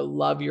with you. I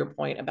love your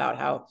point about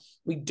how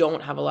we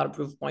don't have a lot of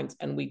proof points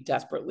and we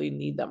desperately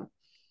need them.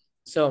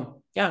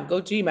 So yeah,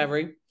 go team,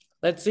 Every.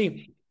 Let's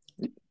see.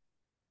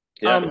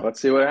 Yeah, Um, let's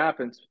see what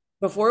happens.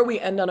 Before we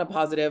end on a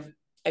positive,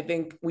 I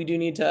think we do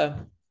need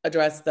to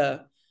address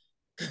the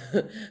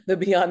the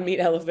Beyond Meat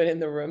elephant in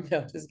the room.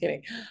 No, just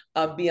kidding.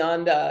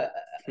 Beyond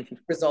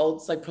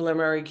results, like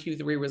preliminary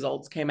Q3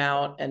 results came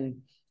out,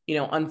 and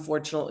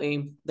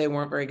unfortunately, they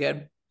weren't very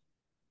good.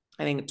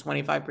 I think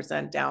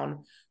 25%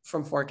 down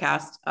from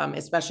forecast,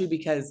 especially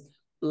because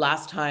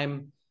last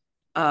time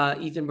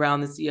Ethan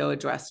Brown, the CEO,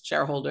 addressed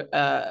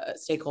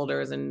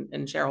stakeholders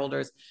and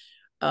shareholders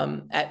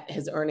at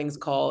his earnings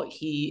call.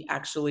 He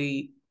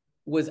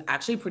was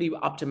actually pretty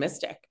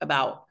optimistic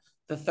about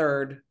the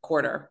third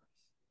quarter.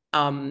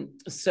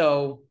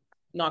 So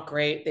not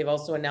great. They've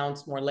also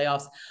announced more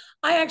layoffs.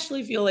 I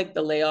actually feel like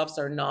the layoffs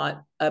are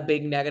not a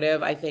big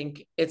negative. I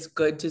think it's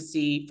good to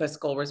see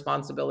fiscal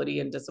responsibility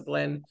and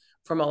discipline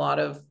from a lot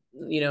of,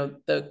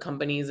 the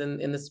companies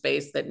in the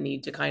space that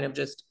need to kind of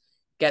just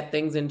get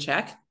things in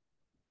check.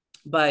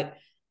 But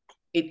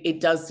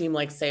it does seem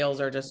like sales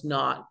are just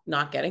not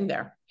getting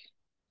there.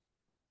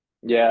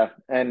 Yeah,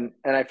 and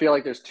I feel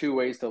like there's two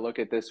ways to look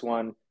at this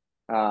one.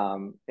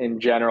 In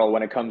general,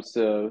 when it comes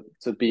to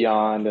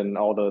Beyond and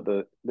all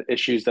the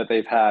issues that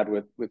they've had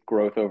with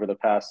growth over the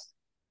past,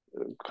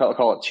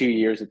 call it 2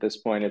 years at this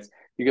point. It's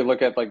you could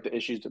look at like the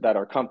issues that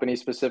are company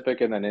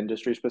specific and then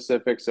industry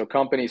specific. So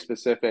company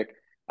specific,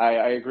 I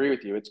agree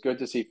with you. It's good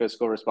to see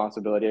fiscal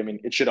responsibility. I mean,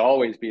 it should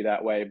always be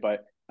that way,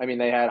 but I mean,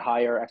 they had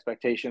higher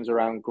expectations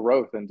around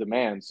growth and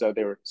demand, so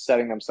they were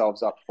setting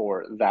themselves up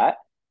for that.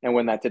 And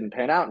when that didn't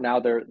pan out, now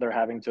they're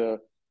having to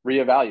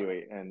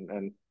reevaluate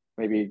and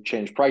maybe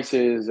change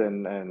prices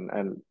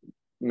and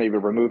maybe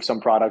remove some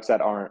products that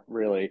aren't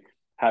really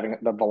having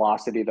the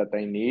velocity that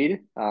they need.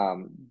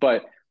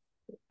 But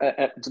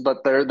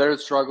they're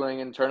struggling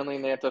internally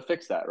and they have to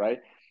fix that, right?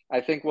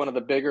 I think one of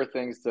the bigger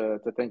things to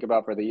think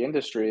about for the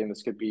industry, and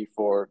this could be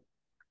for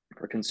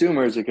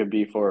consumers, it could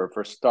be for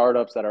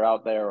startups that are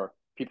out there or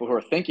people who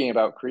are thinking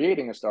about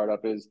creating a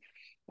startup, is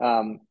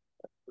um,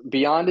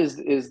 Beyond is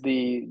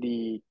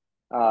the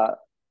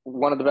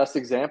one of the best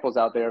examples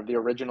out there of the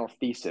original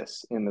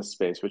thesis in this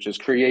space, which is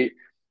create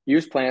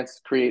use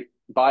plants, create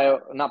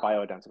not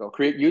bioidentical,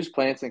 create use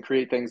plants and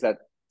create things that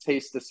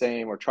taste the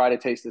same or try to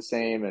taste the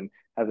same and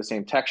have the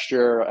same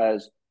texture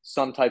as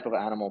some type of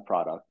animal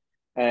product.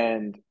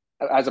 And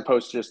as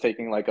opposed to just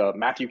taking like a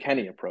Matthew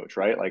Kenny approach,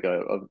 right? Like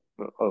a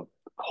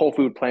whole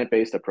food plant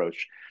based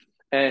approach.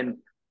 And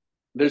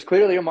there's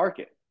clearly a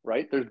market,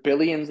 right? There's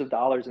billions of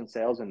dollars in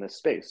sales in this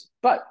space,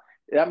 but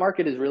that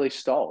market is really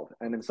stalled.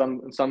 And in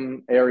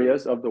some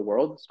areas of the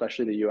world,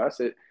 especially the US,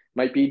 it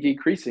might be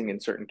decreasing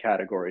in certain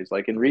categories,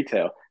 like in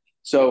retail.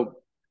 So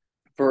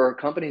for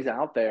companies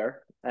out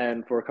there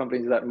and for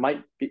companies that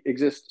might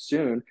exist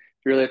soon,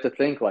 you really have to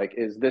think like,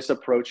 is this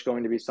approach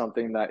going to be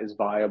something that is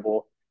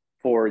viable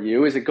for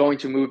you? Is it going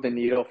to move the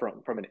needle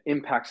from an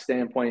impact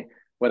standpoint,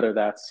 whether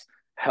that's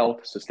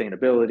health,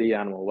 sustainability,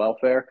 animal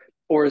welfare,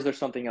 or is there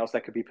something else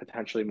that could be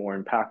potentially more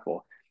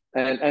impactful?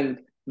 And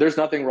there's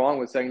nothing wrong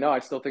with saying no. I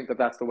still think that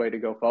that's the way to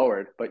go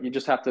forward, but you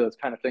just have to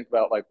kind of think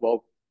about like,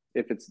 well,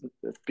 if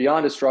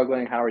Beyond is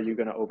struggling, how are you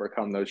going to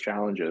overcome those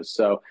challenges?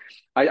 So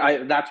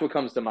I that's what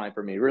comes to mind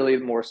for me. Really,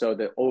 more so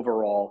the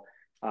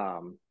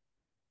um,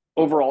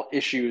 overall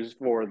issues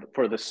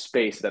for the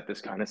space that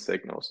this kind of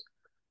signals.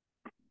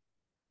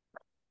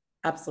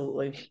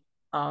 Absolutely.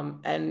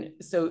 And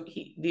so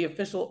the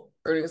official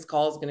earnings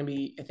call is going to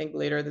be, I think,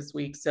 later this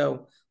week.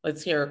 So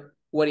let's hear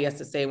what he has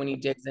to say when he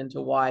digs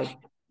into why.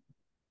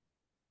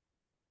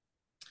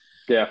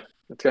 Yeah,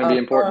 it's going to be Uh,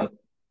 important.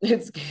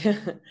 it's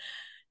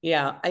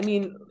yeah. I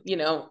mean,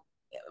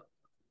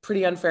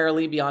 pretty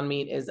unfairly, Beyond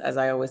Meat is, as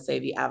I always say,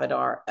 the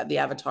avatar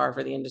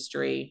for the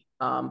industry.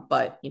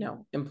 But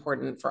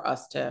important for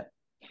us to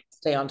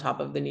stay on top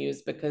of the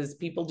news because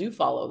people do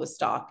follow the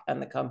stock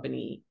and the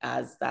company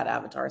as that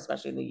avatar,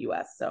 especially in the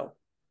US. So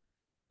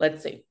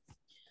let's see.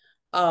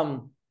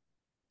 Um,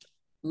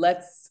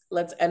 let's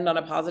end on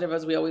a positive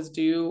as we always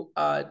do.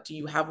 Do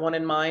you have one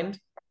in mind?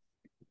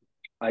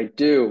 I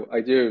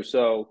do.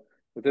 So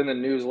within the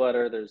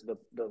newsletter, there's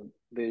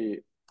the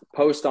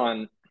post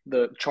on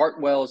the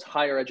Chartwell's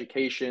Higher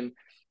Education,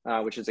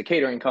 which is a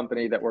catering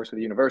company that works with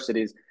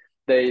universities.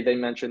 They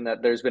mentioned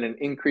that there's been an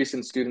increase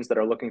in students that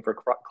are looking for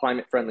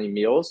climate friendly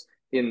meals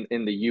in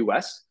the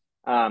U.S.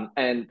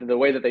 And the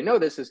way that they know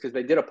this is because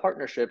they did a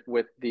partnership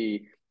with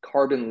the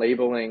carbon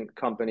labeling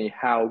company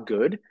How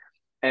Good,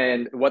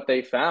 and what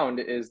they found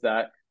is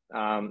that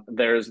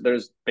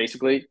there's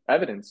basically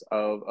evidence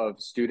of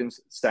students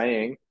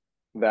saying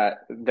that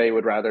they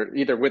would rather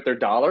either with their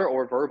dollar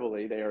or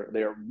verbally they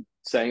are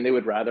saying they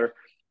would rather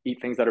eat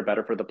things that are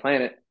better for the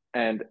planet,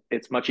 and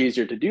it's much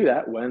easier to do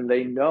that when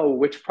they know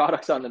which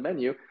products on the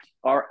menu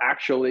are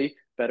actually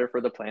better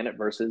for the planet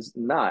versus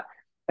not.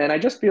 And I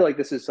just feel like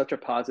this is such a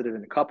positive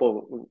in a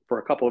couple for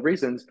a couple of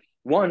reasons.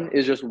 One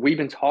is just we've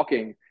been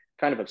talking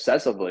kind of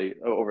obsessively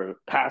over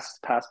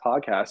past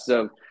podcasts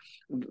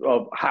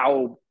of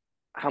how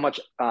much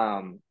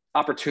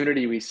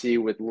opportunity we see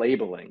with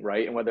labeling,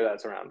 right? And whether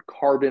that's around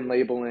carbon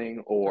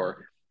labeling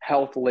or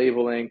health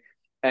labeling,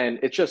 and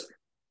it just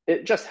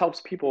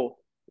helps people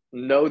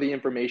know the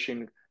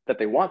information that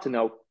they want to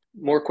know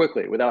more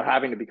quickly without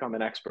having to become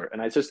an expert.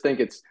 And I just think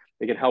it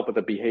can help with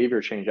the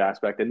behavior change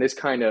aspect. And this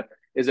kind of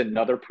is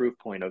another proof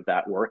point of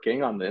that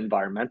working on the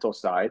environmental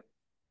side.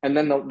 And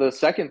then the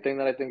second thing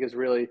that I think is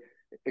really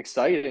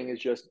exciting is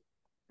just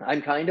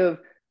I'm kind of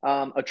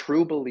a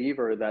true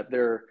believer that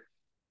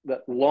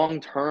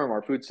long term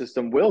our food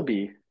system will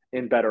be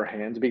in better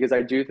hands because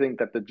I do think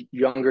that the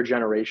younger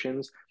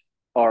generations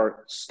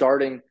are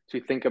starting to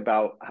think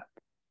about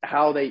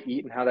how they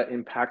eat and how that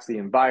impacts the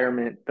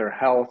environment, their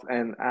health,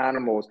 and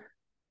animals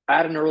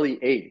at an early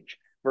age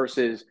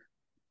versus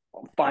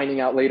finding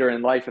out later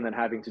in life and then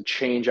having to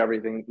change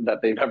everything that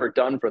they've ever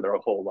done for their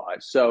whole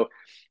lives. So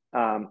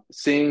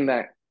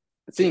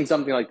seeing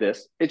something like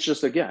this, it's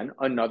just again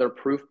another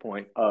proof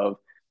point of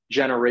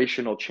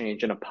generational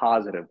change in a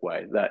positive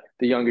way that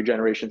the younger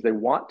generations they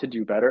want to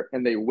do better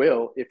and they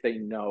will if they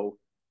know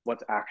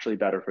what's actually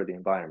better for the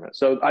environment.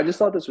 So I just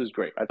thought this was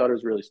great. I thought it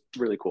was really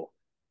really cool.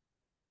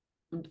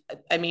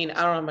 I mean,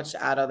 I don't have much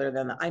to add other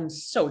than that. I'm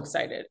so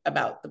excited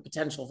about the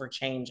potential for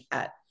change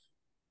at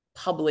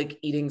public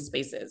eating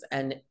spaces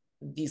and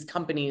these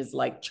companies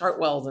like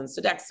Chartwells and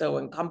Sodexo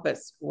and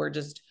Compass who are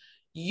just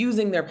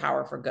using their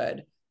power for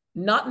good,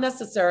 not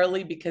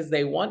necessarily because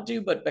they want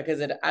to, but because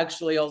it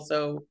actually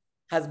also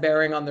has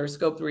bearing on their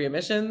scope 3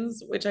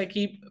 emissions, which I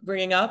keep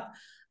bringing up.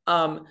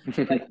 But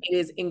it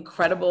is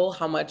incredible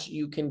how much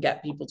you can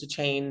get people to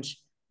change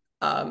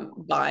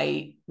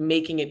by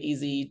making it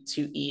easy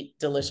to eat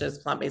delicious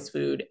plant-based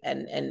food,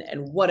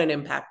 and what an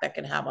impact that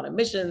can have on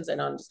emissions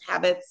and on just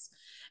habits.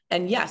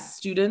 And yes,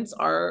 students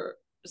are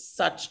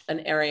such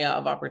an area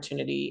of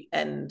opportunity,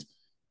 and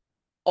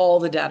all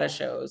the data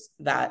shows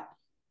that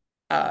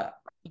uh,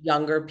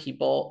 younger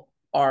people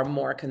are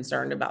more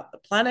concerned about the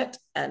planet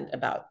and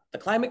about the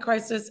climate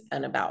crisis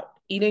and about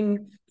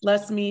eating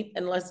less meat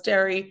and less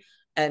dairy.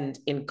 And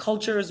in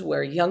cultures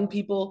where young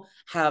people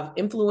have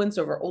influence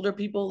over older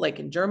people, like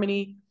in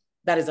Germany,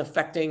 that is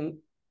affecting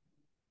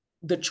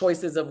the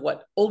choices of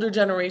what older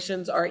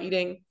generations are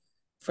eating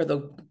for the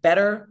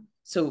better.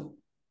 So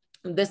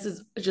this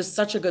is just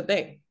such a good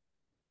thing.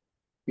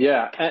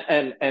 Yeah,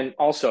 and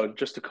also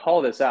just to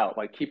call this out,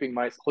 like keeping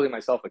my holding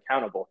myself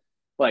accountable,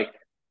 like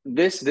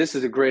this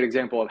is a great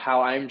example of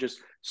how I'm just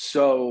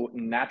so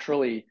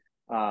naturally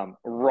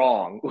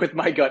wrong with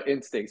my gut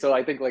instinct. So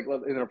I think like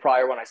in a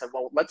prior one, I said,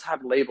 well, let's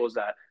have labels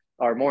that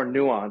are more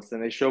nuanced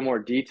and they show more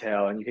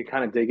detail, and you can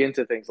kind of dig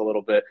into things a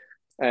little bit.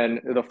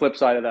 And the flip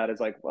side of that is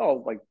like,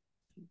 well, like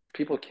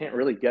people can't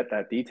really get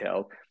that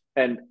detailed.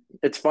 And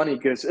it's funny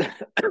because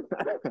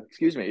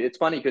excuse me, it's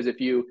funny because if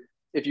you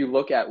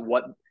look at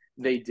what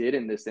they did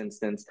in this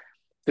instance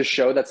to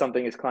show that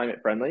something is climate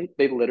friendly,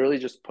 they literally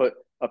just put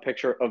a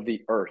picture of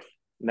the earth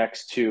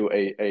next to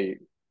a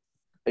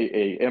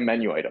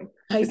menu item.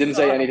 I It didn't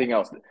say saw anything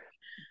else,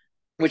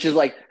 which is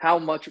like how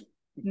much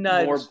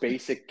more nudge.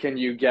 basic can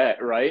you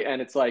get, right?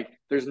 And it's like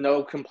there's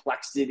no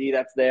complexity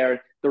that's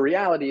there. The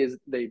reality is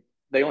they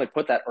only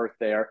put that earth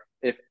there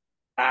if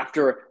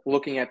after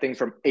looking at things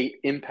from 8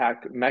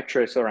 impact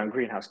metrics around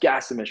greenhouse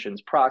gas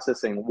emissions,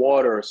 processing,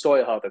 water,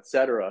 soil health,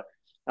 etc.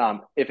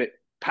 If it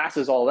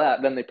passes all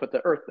that, then they put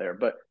the earth there.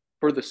 But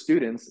for the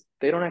students,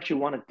 they don't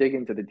actually want to dig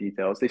into the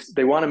details.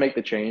 They want to make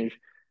the change,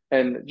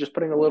 and just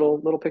putting a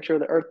little picture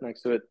of the earth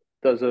next to it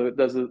does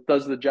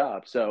the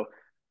job. So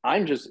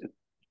I'm just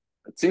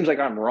it seems like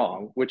I'm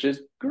wrong, which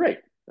is great.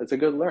 That's a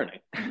good learning.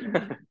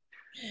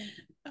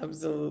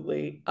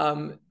 Absolutely.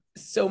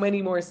 So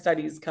many more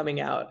studies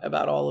coming out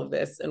about all of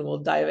this, and we'll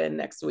dive in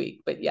next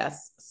week. But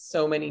yes,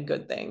 so many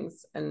good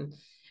things, and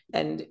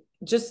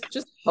just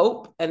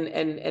hope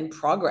and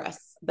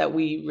progress that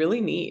we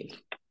really need.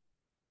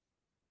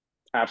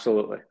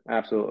 Absolutely.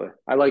 Absolutely.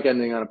 I like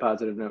ending on a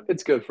positive note.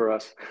 It's good for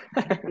us.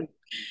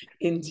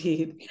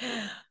 Indeed.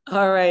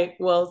 All right.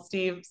 Well,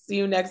 Steve, see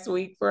you next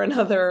week for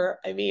another.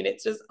 I mean,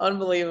 it's just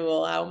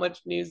unbelievable how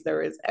much news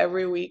there is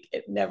every week.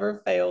 It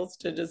never fails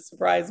to just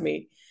surprise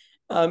me.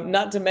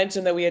 Not to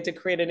mention that we had to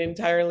create an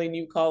entirely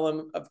new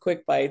column of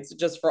quick bites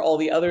just for all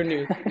the other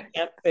news we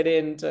can't fit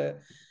into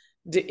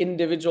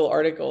individual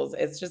articles.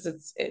 It's just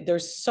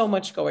there's so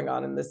much going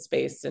on in this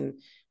space, and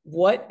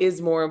what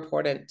is more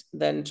important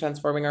than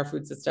transforming our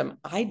food system?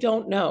 I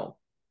don't know.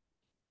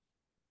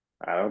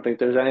 I don't think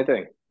there's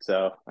anything.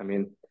 So, I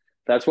mean,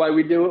 that's why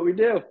we do what we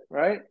do,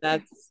 right?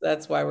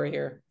 That's why we're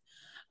here.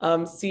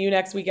 See you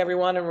next week,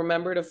 everyone, and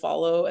remember to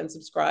follow and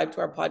subscribe to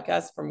our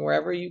podcast from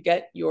wherever you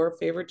get your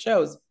favorite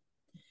shows.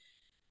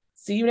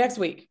 See you next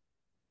week.